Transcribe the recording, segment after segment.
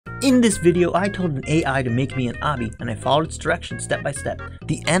In this video, I told an AI to make me an obby, and I followed its directions step by step.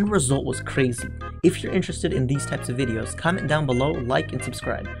 The end result was crazy. If you're interested in these types of videos, comment down below, like, and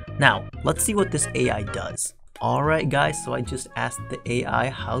subscribe. Now, let's see what this AI does. Alright guys, so I just asked the AI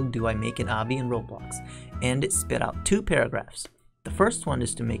how do I make an obby in Roblox, and it spit out 2 paragraphs. The first one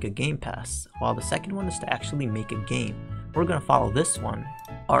is to make a game pass, while the second one is to actually make a game. We're gonna follow this one.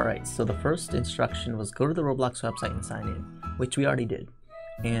 Alright, so the first instruction was go to the Roblox website and sign in, which we already did.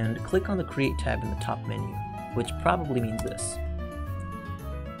 And click on the Create tab in the top menu, which probably means this.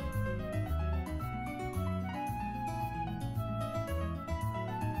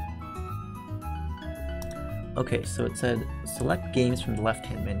 Okay, so it said select games from the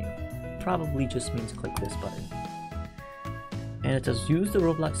left-hand menu. Probably just means click this button. And it says use the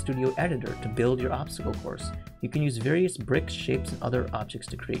Roblox Studio editor to build your obstacle course. You can use various bricks, shapes, and other objects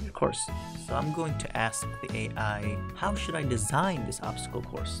to create your course. So I'm going to ask the AI, how should I design this obstacle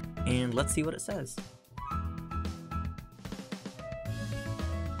course? And let's see what it says.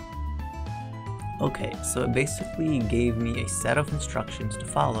 Okay, so it basically gave me a set of instructions to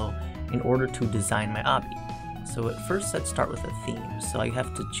follow in order to design my obby. So it first said start with a theme, so I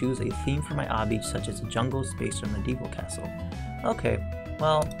have to choose a theme for my obby, such as a jungle, space, or medieval castle. Okay,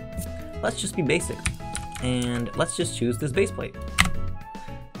 well, let's just be basic, and let's just choose this base plate.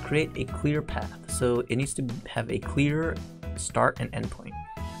 Create a clear path, so it needs to have a clear start and end point.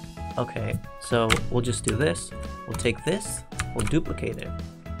 Okay, so we'll just do this. We'll take this, we'll duplicate it,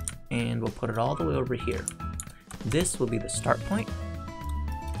 and we'll put it all the way over here. This will be the start point,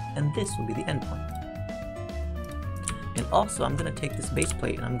 and this will be the end point. And also, I'm going to take this base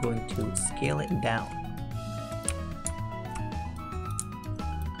plate and I'm going to scale it down.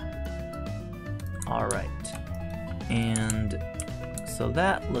 Alright, and so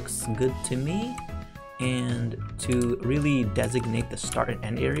that looks good to me. And to really designate the start and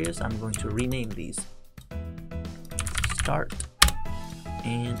end areas, I'm going to rename these. Start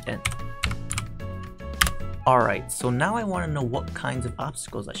and end. Alright, so now I want to know what kinds of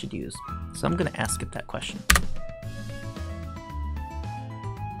obstacles I should use. So I'm going to ask it that question.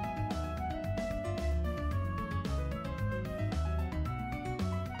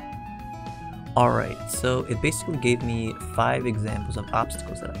 Alright, so it basically gave me 5 examples of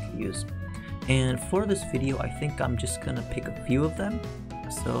obstacles that I could use. And for this video, I think I'm just gonna pick a few of them.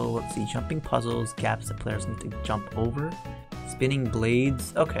 So let's see, jumping puzzles, gaps that players need to jump over, spinning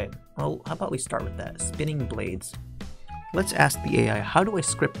blades. Okay, well, how about we start with that, spinning blades. Let's ask the AI, how do I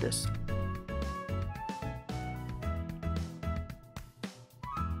script this?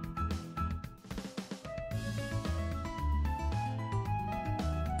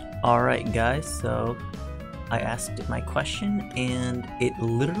 Alright guys, so I asked it my question and it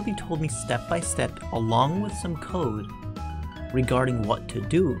literally told me step by step along with some code regarding what to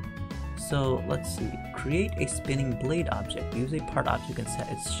do. So let's see, create a spinning blade object, use a part object and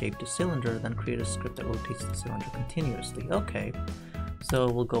set its shape to cylinder, then create a script that rotates the cylinder continuously. Okay,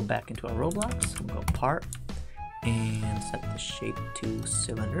 so we'll go back into our Roblox, we'll go part and set the shape to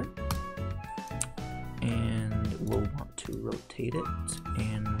cylinder. And we'll want to rotate it,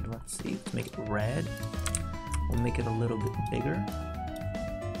 and let's see, let's make it red. We'll make it a little bit bigger.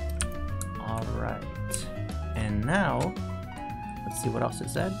 Alright, and now, let's see what else it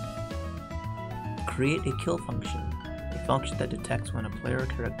said. Create a kill function, a function that detects when a player or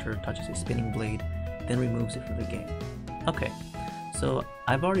character touches a spinning blade, then removes it from the game. Okay, so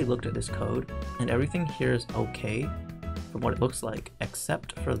I've already looked at this code, and everything here is okay from what it looks like,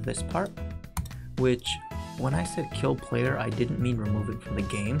 except for this part, which, when I said kill player, I didn't mean remove it from the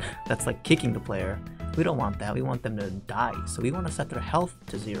game. That's like kicking the player. We don't want that, we want them to die. So we want to set their health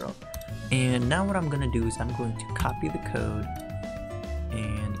to 0. And now what I'm going to do is I'm going to copy the code,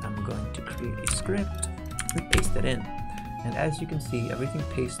 and I'm going to create a script and paste it in. And as you can see, everything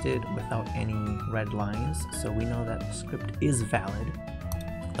pasted without any red lines, so we know that the script is valid.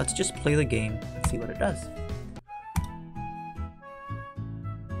 Let's just play the game and see what it does.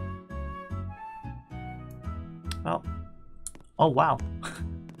 Well, oh wow.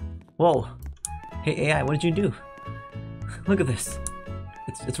 Whoa. Hey AI, what did you do? Look at this.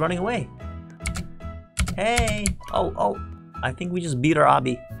 It's running away. Hey. Oh. I think we just beat our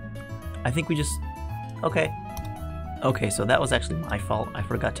obby. I think we just... Okay. Okay, so that was actually my fault. I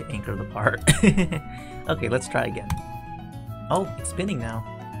forgot to anchor the part. Okay, let's try again. Oh, it's spinning now.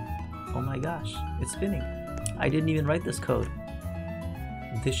 Oh my gosh, it's spinning. I didn't even write this code.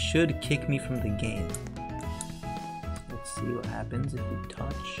 This should kick me from the game. Let's see what happens if we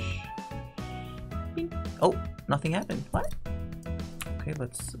touch. Bing. Oh, nothing happened. What? Okay,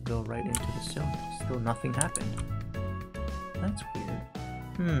 let's go right into the cylinder. Still nothing happened. That's weird.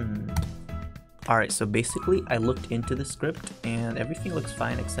 Alright, so basically I looked into the script and everything looks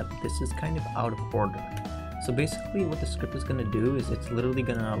fine except this is kind of out of order. So basically what the script is going to do is it's literally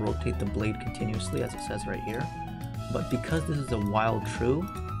going to rotate the blade continuously as it says right here. But because this is a while true,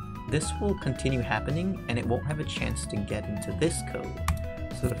 this will continue happening and it won't have a chance to get into this code.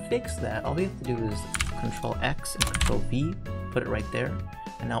 So to fix that, all we have to do is Control X and Control V, put it right there,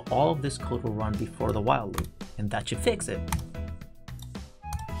 and now all of this code will run before the while loop, and that should fix it.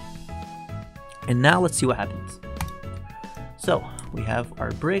 And now let's see what happens. So we have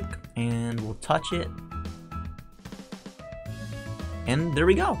our brick and we'll touch it. And there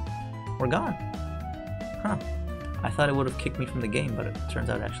we go. We're gone. Huh. I thought it would have kicked me from the game, but it turns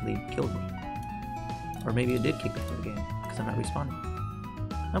out it actually killed me. Or maybe it did kick me from the game, because I'm not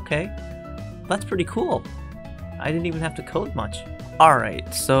respawning. Okay. That's pretty cool. I didn't even have to code much.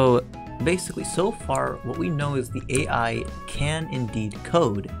 Alright, so basically so far what we know is the AI can indeed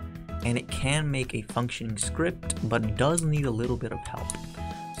code, and it can make a functioning script, but it does need a little bit of help.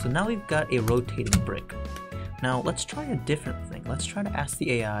 So now we've got a rotating brick. Now let's try a different thing. Let's try to ask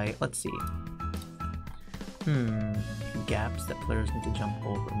the AI, let's see. Gaps that players need to jump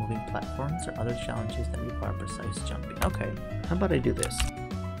over, moving platforms, or other challenges that require precise jumping. Okay, how about I do this?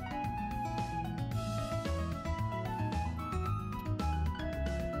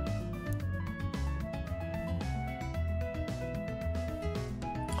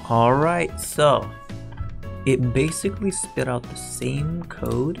 Alright, so it basically spit out the same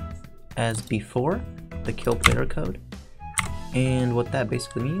code as before, the kill player code. And what that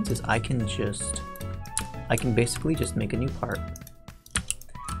basically means is I can basically just make a new part.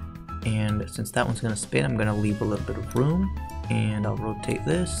 And since that one's gonna spin, I'm gonna leave a little bit of room, and I'll rotate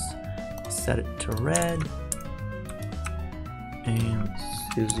this, set it to red, and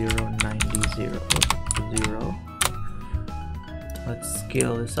let's do 0, 90, 0, 0. Let's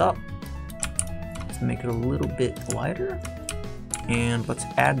scale this up. Let's make it a little bit wider. And let's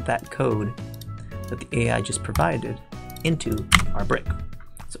add that code that the AI just provided into our brick.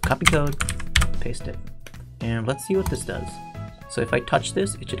 So copy code, paste it. And let's see what this does. So if I touch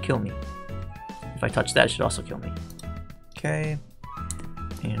this, it should kill me. If I touch that, it should also kill me. Okay.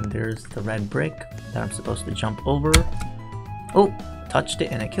 And there's the red brick that I'm supposed to jump over. Oh, touched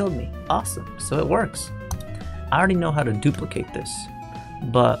it and it killed me. Awesome, so it works. I already know how to duplicate this,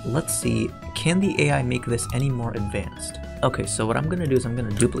 but let's see, can the AI make this any more advanced? Okay, so what I'm gonna do is I'm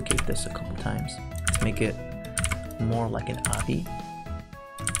gonna duplicate this a couple times to make it more like an obby.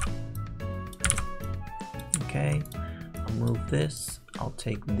 Okay, I'll move this, I'll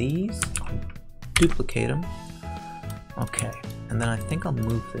take these, I'll duplicate them. Okay, and then I think I'll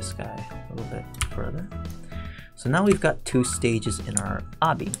move this guy a little bit further. So now we've got 2 stages in our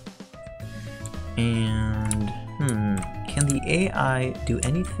obby. And can the AI do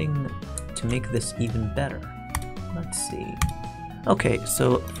anything to make this even better? Let's see. Okay,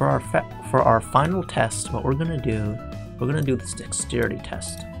 so for our final test, what we're gonna do this dexterity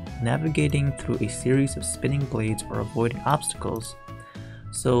test, navigating through a series of spinning blades or avoiding obstacles.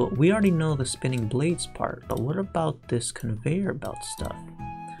 So we already know the spinning blades part, but what about this conveyor belt stuff?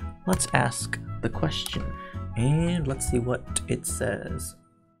 Let's ask the question, and let's see what it says.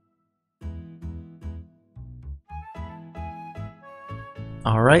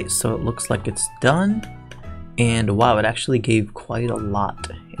 Alright, so it looks like it's done, and wow, it actually gave quite a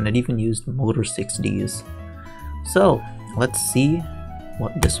lot, and it even used motor 6Ds. So let's see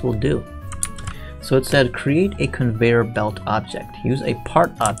what this will do. So it said create a conveyor belt object. Use a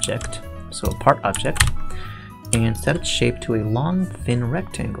part object, so a part object, and set its shape to a long thin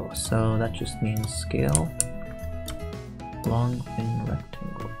rectangle. So that just means scale long thin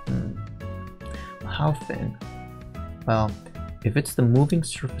rectangle. How thin? Well, if it's the moving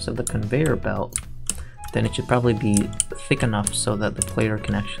surface of the conveyor belt, then it should probably be thick enough so that the player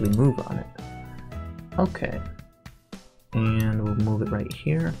can actually move on it. Okay, and we'll move it right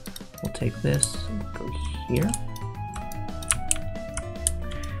here. We'll take this, we'll go here,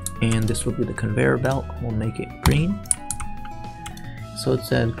 and this will be the conveyor belt. We'll make it green. So it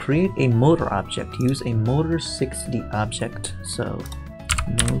said create a motor object. Use a motor 6D object. So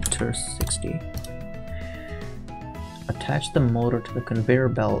motor 6D. Attach the motor to the conveyor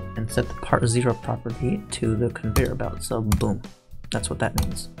belt and set the part 0 property to the conveyor belt. So boom, that's what that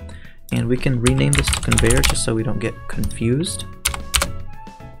means. And we can rename this to conveyor just so we don't get confused.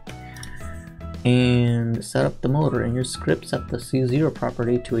 And set up the motor. In your script, set the C0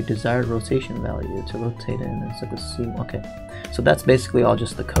 property to a desired rotation value to rotate in and set the C. Okay, so that's basically all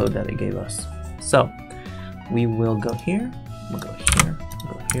just the code that it gave us. So we will go here, we'll go here,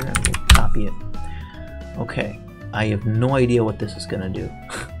 we'll go here, and we'll copy it. Okay, I have no idea what this is gonna do.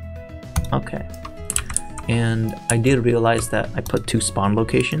 Okay. And I did realize that I put 2 spawn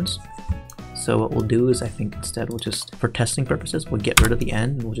locations. So what we'll do is I think instead we'll just, for testing purposes, we'll get rid of the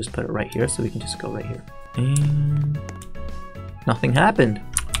end and we'll just put it right here so we can just go right here. And nothing happened.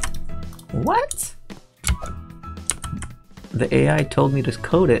 What? The AI told me to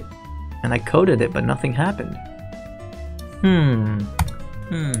code it and I coded it, but nothing happened.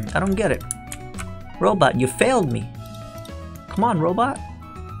 I don't get it. Robot, you failed me. Come on, robot.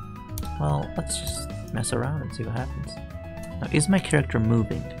 Well, let's just mess around and see what happens. Now, is my character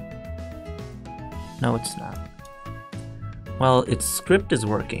moving? No, it's not. Well, its script is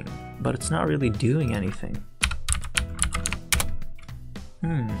working, but it's not really doing anything.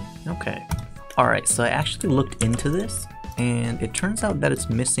 Okay. Alright, so I actually looked into this, and it turns out that it's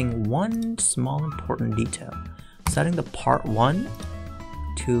missing one small important detail. Setting the part 1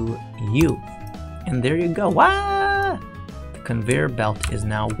 to U. And there you go. Wow! The conveyor belt is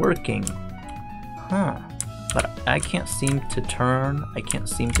now working. But I can't seem to turn, I can't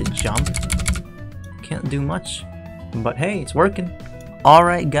seem to jump. Can't do much. But hey, it's working.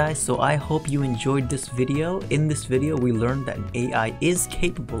 Alright guys, so I hope you enjoyed this video. In this video, we learned that an AI is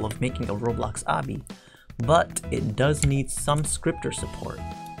capable of making a Roblox obby, but it does need some scripter support.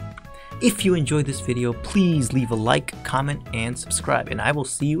 If you enjoyed this video, please leave a like, comment, and subscribe, and I will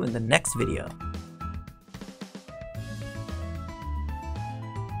see you in the next video.